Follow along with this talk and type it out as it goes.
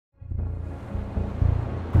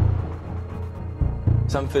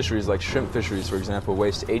Some fisheries, like shrimp fisheries, for example,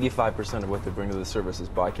 waste 85% of what they bring to the surface as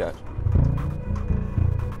bycatch.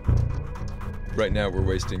 Right now, we're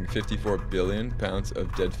wasting 54 billion pounds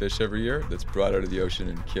of dead fish every year that's brought out of the ocean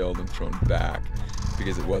and killed and thrown back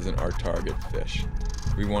because it wasn't our target fish.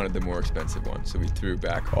 We wanted the more expensive one, so we threw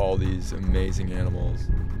back all these amazing animals.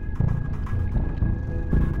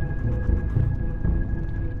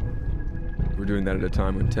 We're doing that at a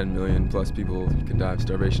time when 10 million plus people can die of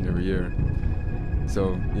starvation every year.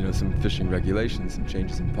 So, some fishing regulations, some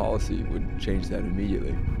changes in policy would change that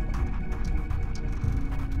immediately.